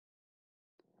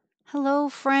Hello,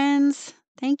 friends.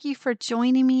 Thank you for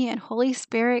joining me at Holy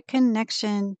Spirit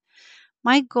Connection.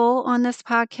 My goal on this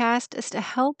podcast is to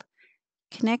help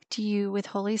connect you with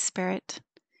Holy Spirit.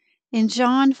 In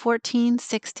John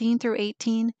 14:16 through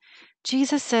 18,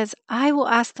 Jesus says, I will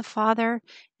ask the Father,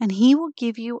 and he will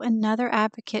give you another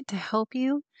advocate to help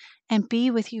you and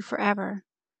be with you forever.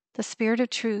 The Spirit of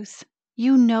truth.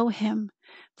 You know him,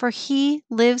 for he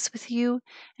lives with you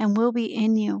and will be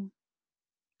in you.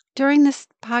 During this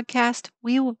podcast,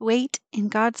 we will wait in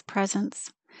God's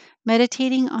presence,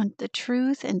 meditating on the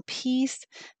truth and peace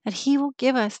that He will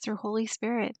give us through Holy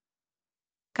Spirit.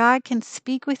 God can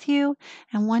speak with you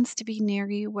and wants to be near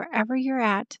you wherever you're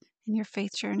at in your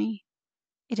faith journey.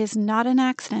 It is not an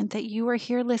accident that you are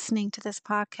here listening to this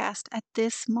podcast at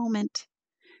this moment.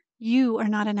 You are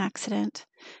not an accident,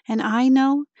 and I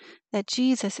know that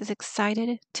Jesus is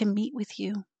excited to meet with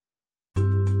you.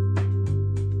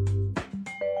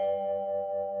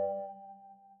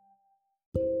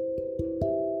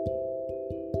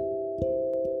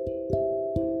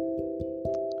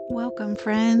 Welcome,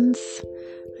 friends.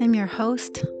 I'm your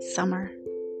host, Summer.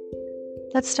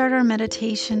 Let's start our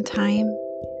meditation time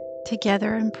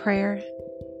together in prayer.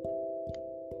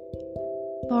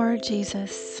 Lord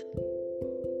Jesus,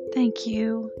 thank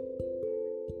you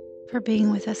for being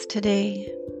with us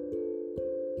today,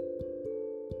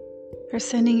 for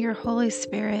sending your Holy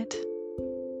Spirit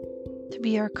to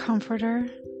be our comforter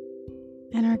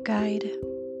and our guide.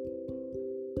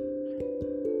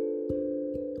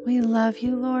 We love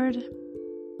you, Lord,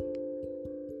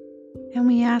 and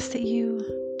we ask that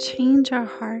you change our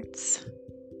hearts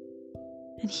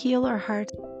and heal our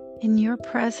hearts in your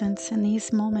presence in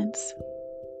these moments.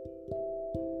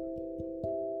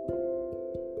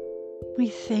 We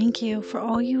thank you for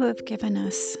all you have given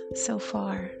us so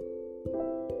far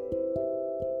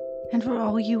and for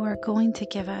all you are going to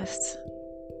give us.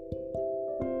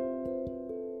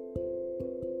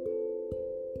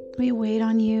 We wait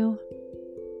on you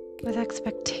with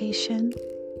expectation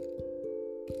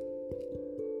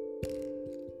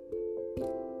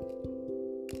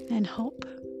and hope.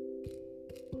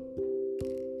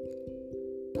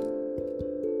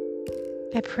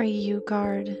 I pray you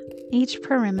guard each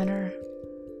perimeter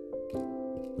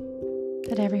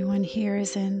that everyone here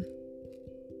is in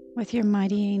with your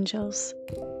mighty angels.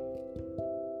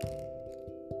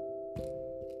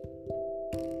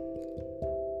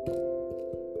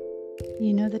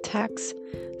 You know the attacks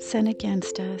sent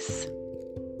against us,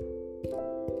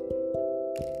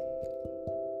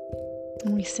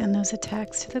 and we send those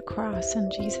attacks to the cross in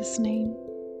Jesus' name.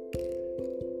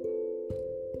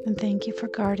 And thank you for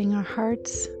guarding our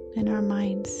hearts and our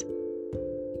minds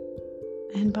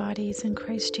and bodies in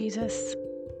Christ Jesus.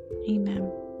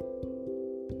 Amen.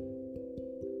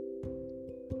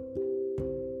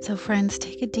 So friends,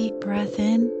 take a deep breath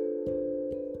in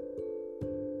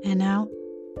and out.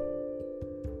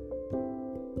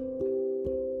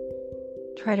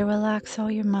 Try to relax all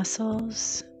your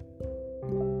muscles.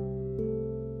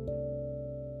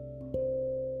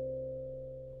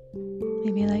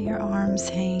 Maybe let your arms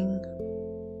hang,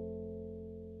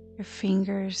 your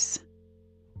fingers,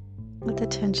 let the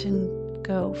tension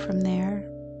go from there.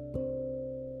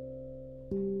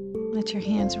 Let your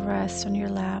hands rest on your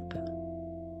lap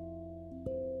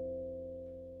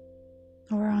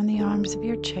or on the arms of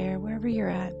your chair, wherever you're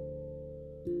at.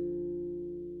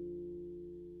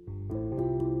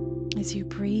 As you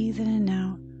breathe in and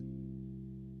out,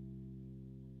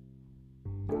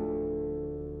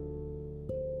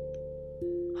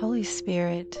 Holy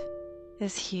Spirit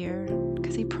is here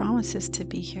because He promises to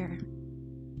be here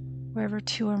wherever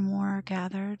two or more are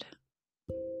gathered.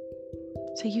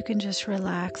 So you can just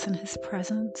relax in His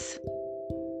presence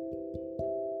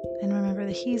and remember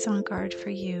that He's on guard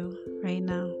for you right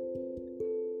now.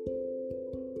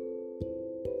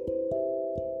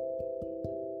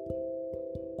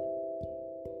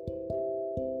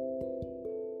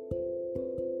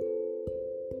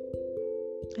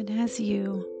 And as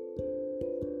you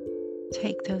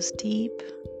take those deep,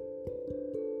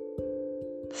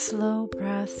 slow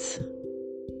breaths,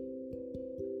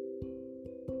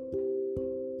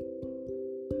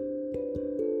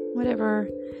 whatever,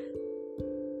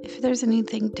 if there's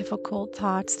anything difficult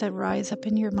thoughts that rise up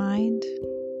in your mind,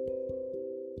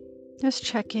 just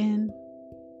check in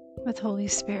with Holy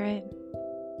Spirit.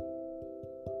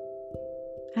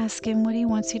 Ask Him what He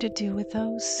wants you to do with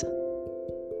those.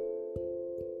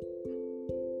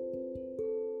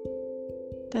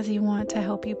 Does He want to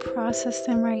help you process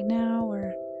them right now,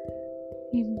 or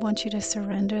He wants you to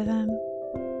surrender them?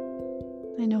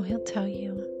 I know He'll tell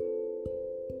you.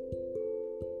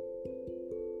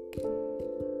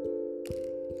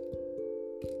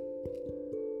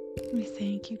 We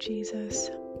thank you, Jesus.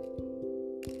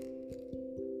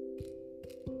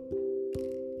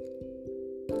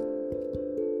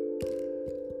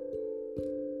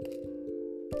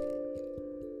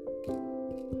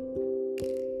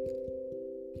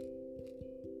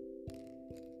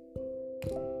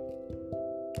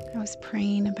 I was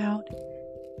praying about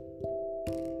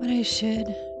what I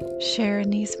should share in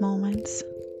these moments,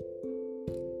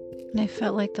 and I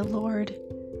felt like the Lord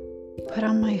put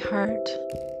on my heart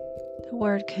the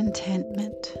word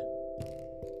contentment.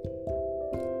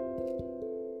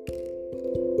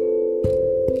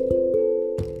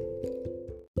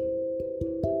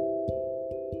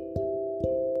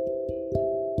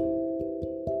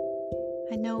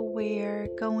 I know we're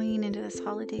going into this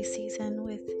holiday season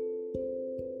with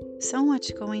so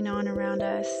much going on around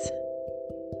us.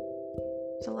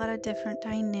 There's a lot of different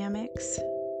dynamics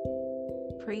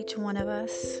for each one of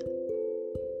us.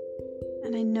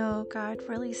 And I know God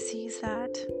really sees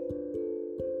that.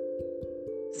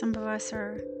 Some of us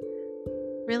are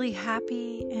really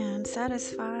happy and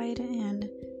satisfied and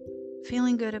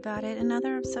feeling good about it, and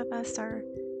others of us are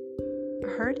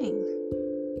hurting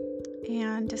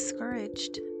and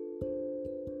discouraged.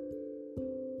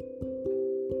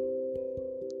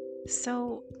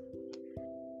 So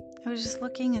I was just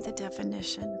looking at the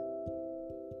definition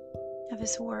of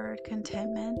this word,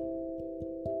 contentment,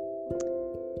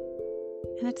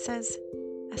 and it says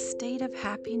a state of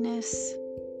happiness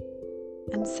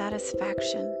and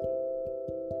satisfaction.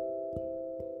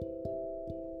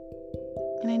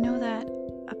 And I know that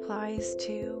applies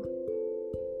to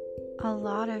a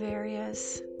lot of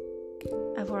areas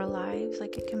of our lives.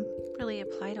 Like, it can really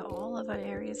apply to all of our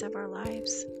areas of our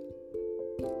lives.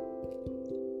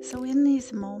 So in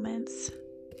these moments,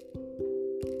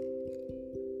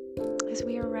 as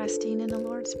we are resting in the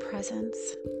Lord's presence,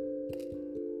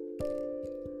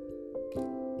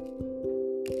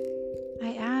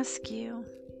 I ask you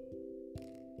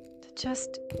to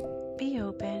just be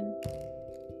open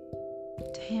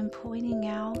to Him pointing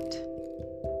out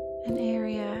an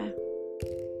area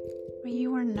where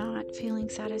you are not feeling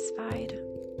satisfied.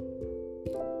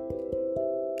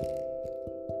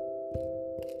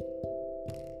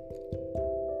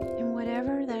 And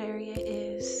whatever that area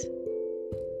is,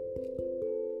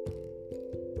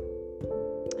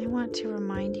 I want to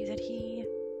remind you that He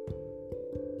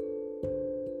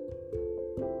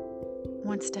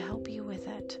wants to help you with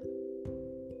it.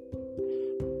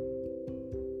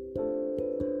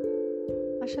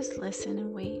 Let's just listen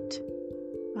and wait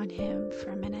on Him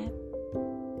for a minute.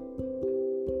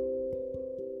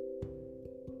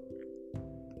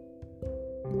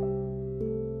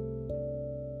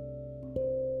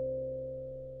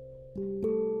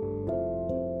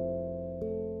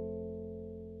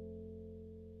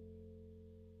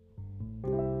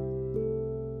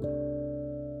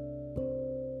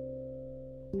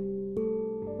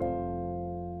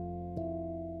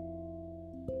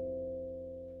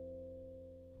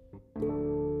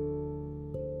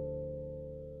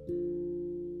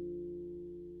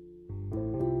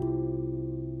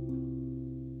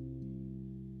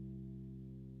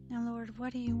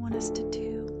 What do you want us to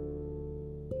do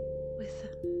with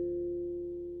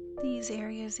these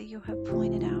areas that you have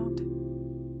pointed out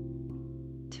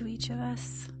to each of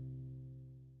us?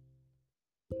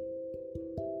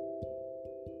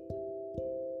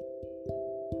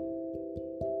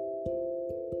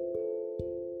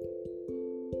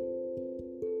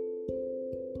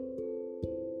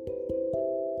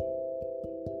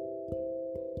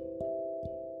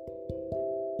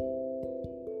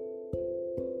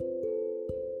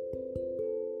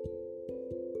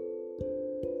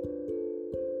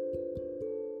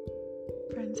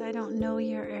 Friends, I don't know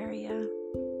your area,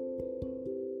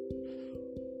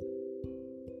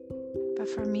 but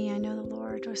for me, I know the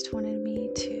Lord just wanted me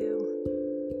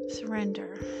to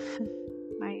surrender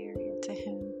my area to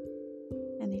Him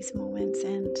in these moments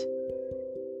and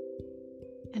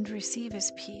receive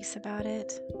His peace about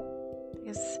it,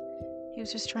 because He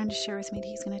was just trying to share with me that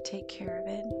He's going to take care of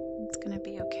it. It's going to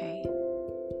be okay.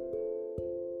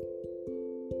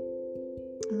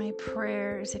 My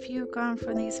prayers, if you've gone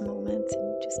from these moments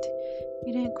and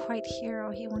you didn't quite hear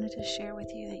all He wanted to share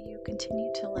with you, that you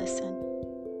continue to listen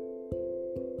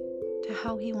to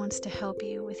how He wants to help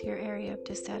you with your area of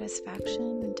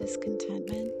dissatisfaction and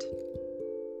discontentment.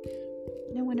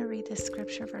 And I want to read this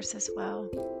scripture verse as well.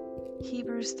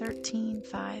 Hebrews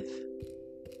 13:5.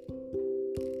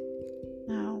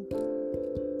 Now,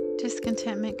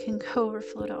 discontentment can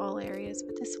overflow to all areas,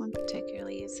 but this one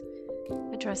particularly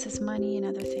addresses money and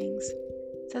other things.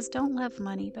 It says, "Don't love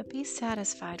money, but be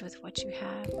satisfied with what you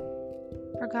have.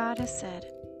 For God has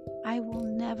said, I will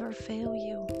never fail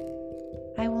you.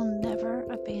 I will never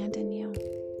abandon you.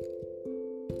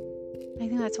 I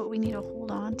think that's what we need to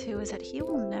hold on to, is that He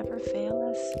will never fail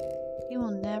us. He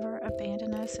will never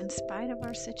abandon us in spite of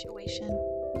our situation,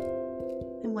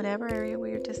 in whatever area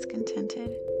we are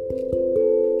discontented.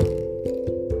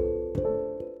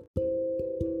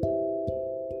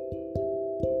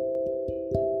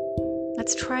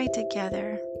 Let's try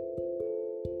together,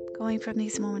 going from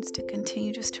these moments, to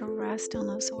continue just to rest on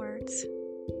those words.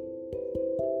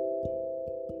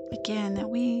 Again, that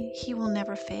He will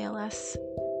never fail us.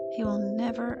 He will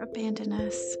never abandon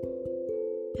us.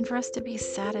 And for us to be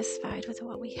satisfied with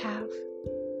what we have,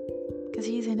 because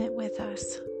He's in it with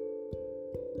us.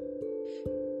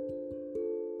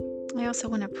 I also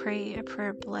want to pray a prayer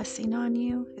of blessing on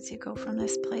you as you go from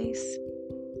this place.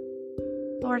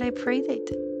 Lord, I pray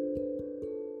that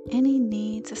any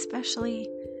needs, especially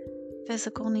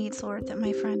physical needs, Lord, that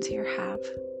my friends here have,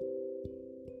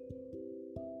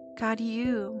 God,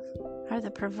 you are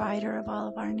the provider of all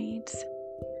of our needs.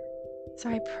 So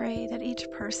I pray that each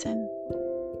person,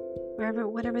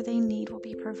 whatever they need, will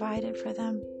be provided for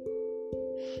them,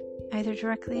 either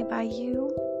directly by you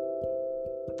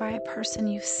or by a person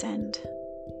you send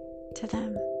to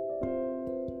them.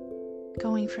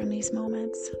 Going from these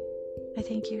moments, I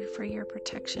thank you for your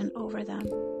protection over them.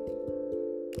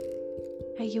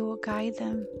 That you will guide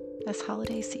them this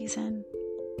holiday season,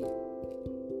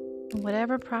 and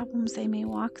whatever problems they may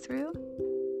walk through.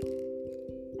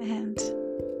 And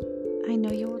I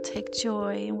know you will take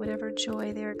joy in whatever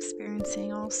joy they're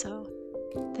experiencing also.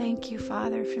 Thank you,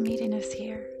 Father, for meeting us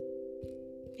here.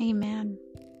 Amen.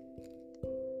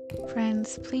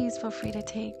 Friends, please feel free to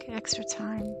take extra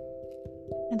time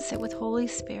and sit with Holy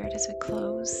Spirit as we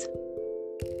close.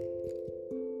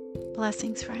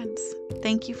 Blessings, friends.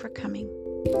 Thank you for coming.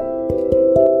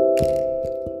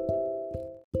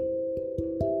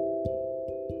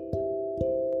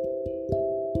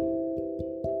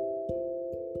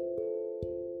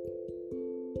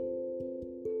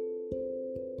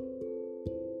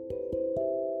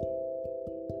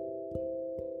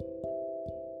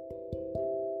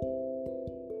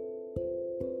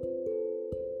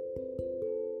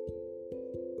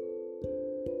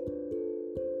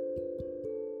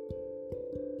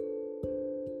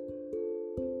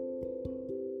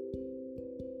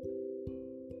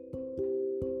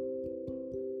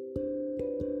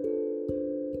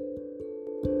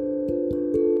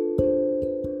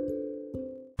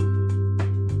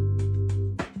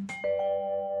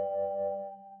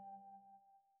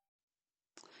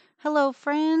 Hello,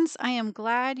 friends. I am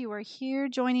glad you are here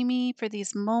joining me for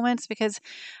these moments, because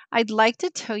I'd like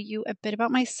to tell you a bit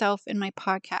about myself and my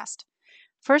podcast.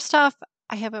 First off,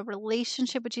 I have a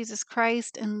relationship with Jesus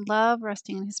Christ and love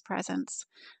resting in His presence,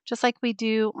 just like we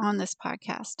do on this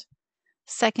podcast.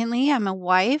 Secondly, I'm a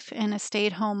wife and a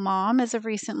stay-at-home mom as of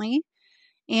recently,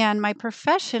 and my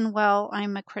profession, well,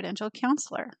 I'm a credentialed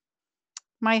counselor.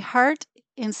 My heart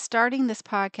in starting this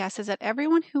podcast is that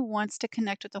everyone who wants to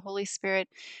connect with the Holy Spirit,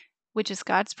 which is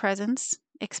God's presence,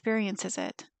 experiences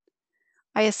it.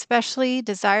 I especially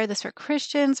desire this for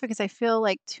Christians because I feel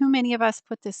like too many of us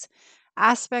put this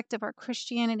aspect of our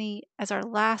Christianity as our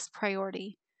last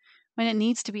priority when it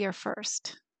needs to be our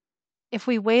first. If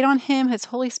we wait on Him, His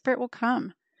Holy Spirit will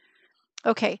come.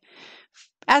 Okay,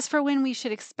 as for when we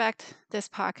should expect this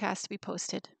podcast to be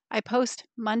posted, I post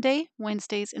Monday,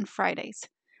 Wednesdays, and Fridays.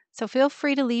 So feel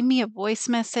free to leave me a voice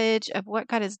message of what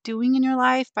God is doing in your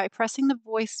life by pressing the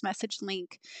voice message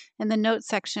link in the notes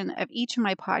section of each of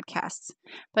my podcasts.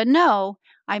 But no,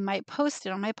 I might post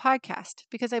it on my podcast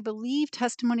because I believe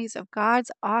testimonies of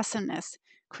God's awesomeness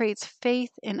creates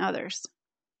faith in others.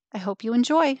 I hope you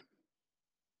enjoy.